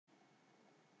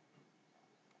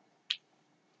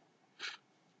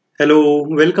Hello,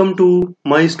 welcome to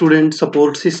my student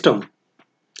support system.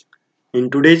 In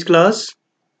today's class,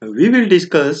 we will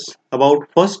discuss about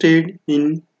first aid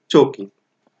in choking.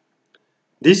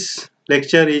 This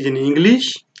lecture is in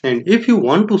English, and if you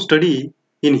want to study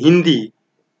in Hindi,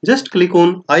 just click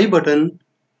on I button.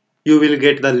 You will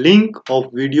get the link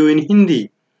of video in Hindi,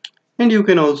 and you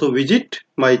can also visit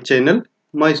my channel,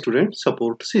 My Student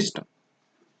Support System.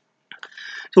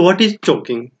 So what is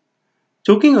choking?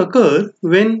 Choking occurs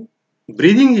when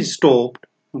breathing is stopped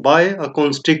by a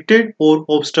constricted or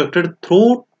obstructed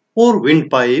throat or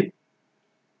windpipe.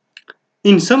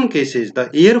 In some cases, the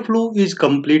airflow is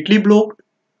completely blocked.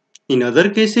 In other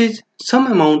cases, some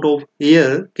amount of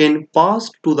air can pass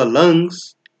to the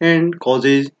lungs and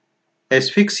causes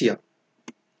asphyxia.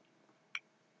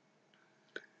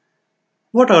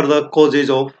 What are the causes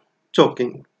of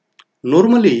choking?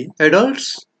 Normally,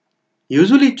 adults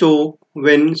usually choke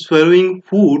when swallowing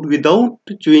food without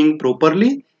chewing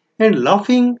properly and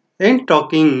laughing and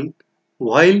talking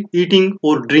while eating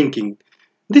or drinking.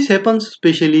 This happens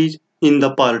especially in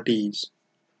the parties.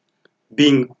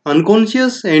 Being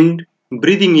unconscious and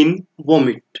breathing in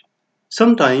vomit.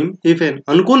 Sometimes if an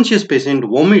unconscious patient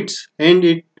vomits and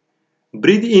it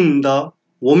breathe in the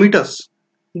vomitus,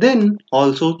 then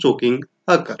also choking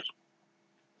occurs.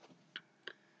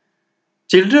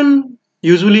 Children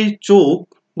usually choke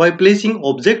by placing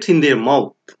objects in their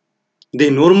mouth. They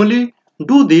normally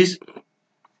do this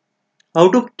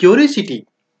out of curiosity.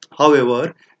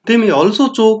 However, they may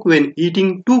also choke when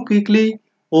eating too quickly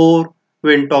or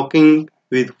when talking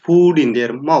with food in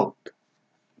their mouth.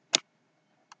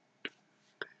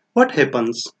 What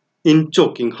happens in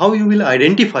choking? How you will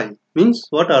identify? Means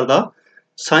what are the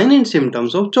signs and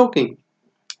symptoms of choking?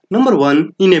 Number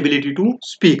one, inability to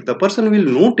speak. The person will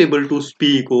not able to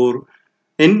speak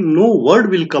and no word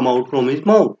will come out from his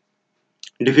mouth.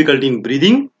 Difficulty in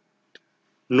breathing,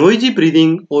 noisy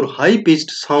breathing or high-pitched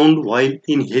sound while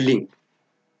inhaling.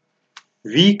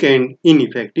 Weak and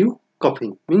ineffective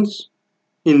coughing. Means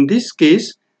in this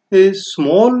case a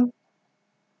small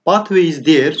pathway is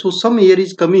there, so some air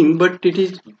is coming but it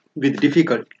is with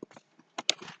difficulty.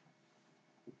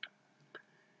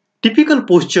 Typical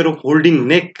posture of holding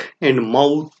neck and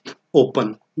mouth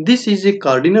open. This is a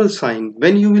cardinal sign.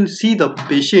 When you will see the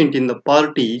patient in the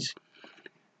parties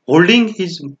holding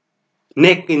his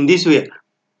neck in this way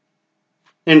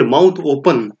and mouth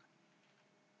open,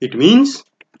 it means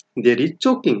there is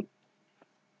choking.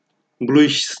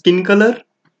 Bluish skin color,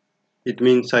 it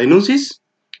means cyanosis.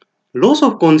 Loss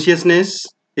of consciousness,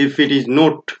 if it is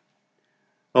not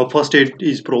first aid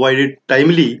is provided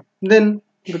timely, then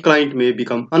the client may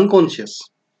become unconscious.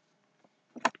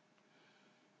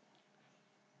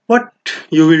 What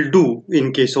you will do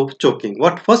in case of choking?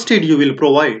 What first aid you will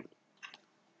provide?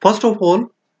 First of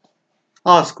all,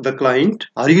 ask the client,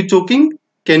 are you choking?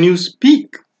 Can you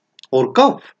speak or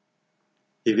cough?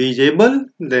 If he is able,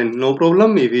 then no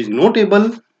problem. If he is not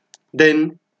able,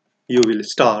 then you will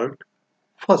start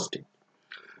first aid.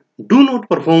 Do not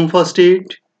perform first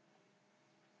aid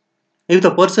if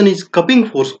the person is coughing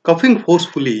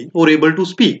forcefully or able to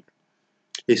speak.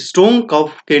 A strong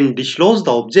cough can dislodge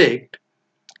the object.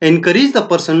 Encourage the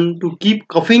person to keep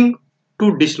coughing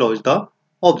to dislodge the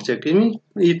object. I mean,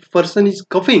 if person is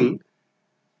coughing,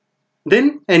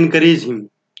 then encourage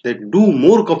him that do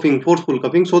more coughing, forceful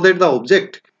coughing, so that the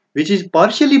object which is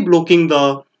partially blocking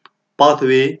the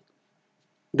pathway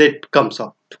that comes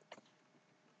out.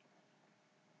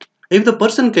 If the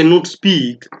person cannot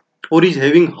speak or is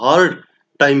having hard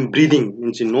time breathing,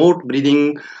 means not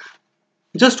breathing,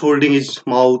 just holding his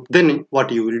mouth, then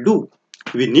what you will do?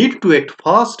 We need to act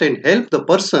fast and help the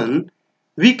person.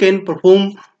 We can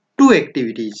perform two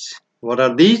activities. What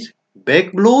are these?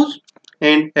 Back blows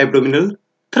and abdominal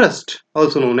thrust,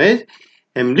 also known as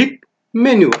Heimlich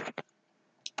maneuver.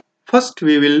 First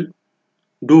we will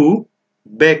do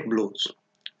back blows.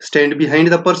 Stand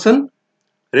behind the person,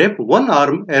 wrap one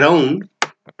arm around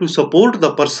to support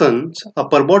the person's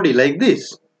upper body like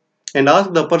this and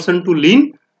ask the person to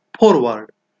lean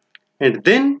forward, and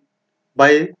then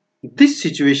by this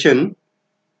situation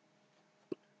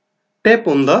tap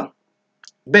on the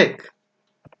back.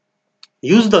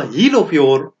 Use the heel of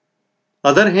your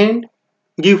other hand,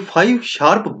 give 5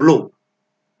 sharp blows.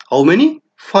 How many?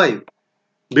 5.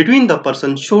 Between the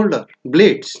person's shoulder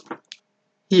blades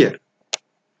here.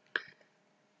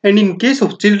 And in case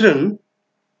of children,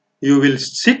 you will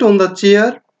sit on the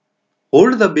chair,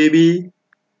 hold the baby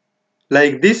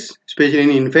like this, especially in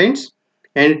infants,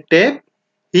 and tap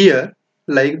here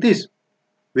like this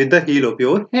with the heel of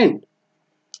your hand.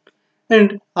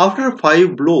 And after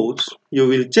 5 blows, you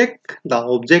will check the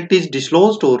object is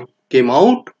dislodged or came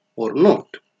out or not.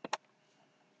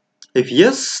 If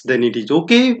yes, then it is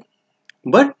okay,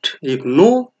 but if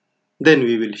no, then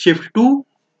we will shift to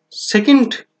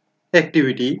second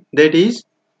activity, that is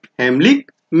Heimlich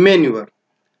maneuver.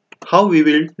 How we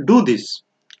will do this?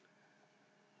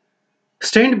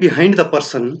 Stand behind the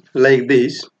person like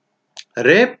this,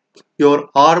 wrap your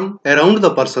arm around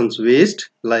the person's waist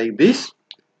like this,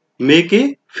 make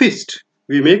a fist.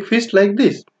 We make fist like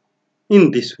this,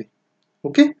 in this way,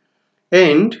 okay?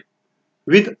 And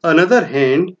with another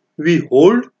hand we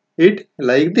hold it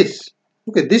like this,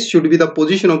 okay? This should be the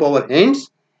position of our hands.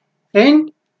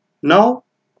 And now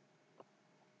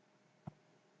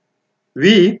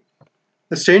we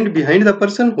stand behind the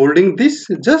person holding this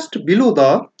just below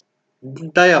the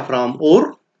diaphragm,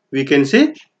 or we can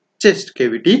say chest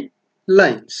cavity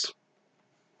lines.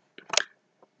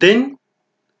 Then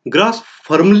grasp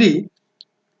firmly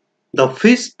the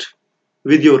fist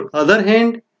with your other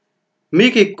hand.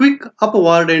 Make a quick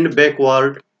upward and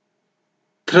backward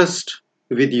thrust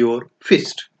with your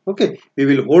fist. Okay, we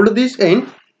will hold this,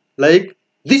 and like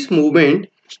this movement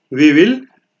we will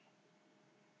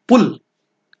pull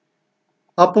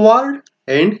upward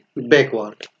and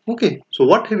backward. Okay, so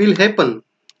what will happen?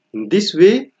 In this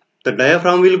way the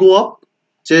diaphragm will go up,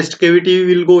 chest cavity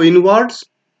will go inwards,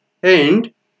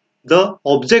 and the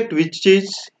object which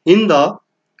is in the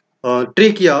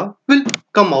trachea will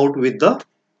come out with the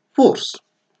force.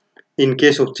 In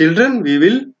case of children, we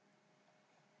will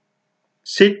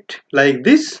sit like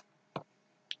this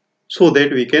so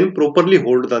that we can properly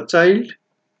hold the child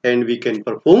and we can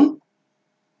perform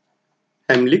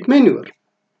Heimlich maneuver.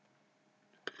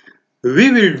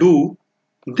 We will do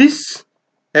this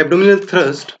abdominal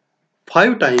thrust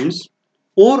 5 times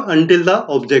or until the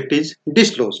object is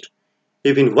dislodged.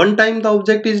 If in one time the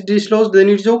object is dislodged, then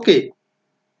it's okay.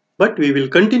 But we will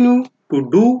continue to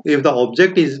do if the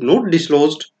object is not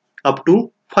dislodged up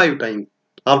to 5 times.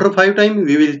 After 5 times,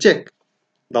 we will check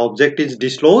the object is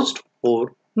dislodged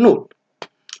or not.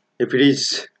 If it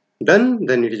is done,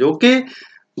 then it is okay.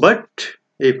 But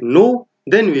if no,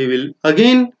 then we will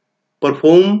again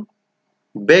perform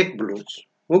back blows.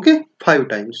 Okay, 5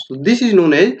 times. So this is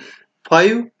known as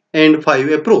 5 and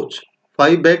 5 approach.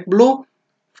 5 back blow,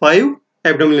 5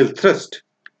 abdominal thrust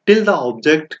till the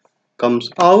object comes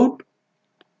out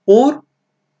or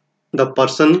the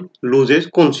person loses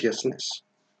consciousness.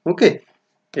 Okay,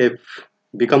 if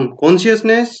become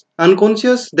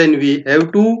unconscious, then we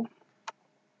have to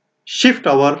shift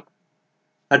our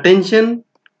attention.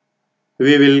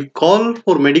 We will call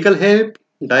for medical help,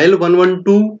 dial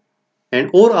 112, and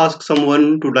or ask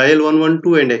someone to dial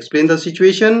 112 and explain the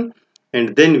situation,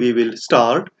 and then we will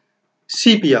start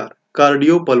CPR,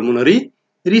 cardiopulmonary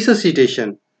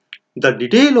resuscitation. The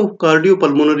detail of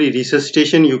cardiopulmonary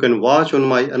resuscitation you can watch on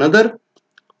my another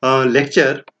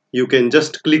lecture. You can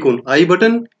just click on I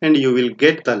button and you will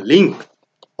get the link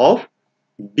of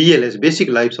BLS, basic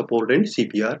life support and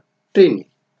CPR training.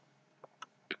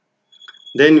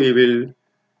 Then we will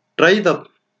try the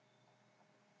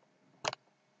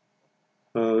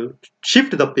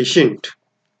shift the patient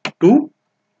to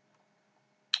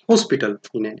hospital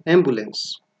in an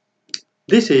ambulance.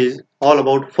 This is all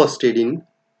about first aid in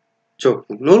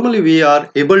choking. Normally we are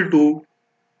able to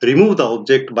remove the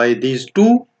object by these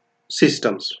two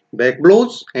systems, back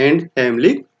blows and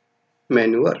Heimlich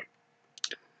maneuver.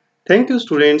 Thank you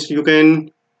students. You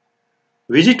can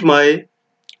visit my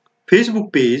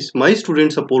Facebook page, My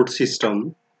Student Support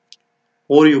System,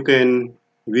 or you can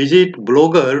visit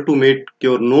Blogger to make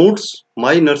your notes,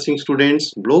 My Nursing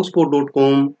Students,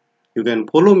 blogspot.com. You can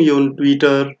follow me on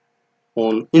Twitter,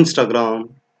 on Instagram,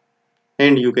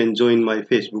 and you can join my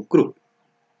Facebook group.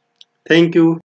 Thank you.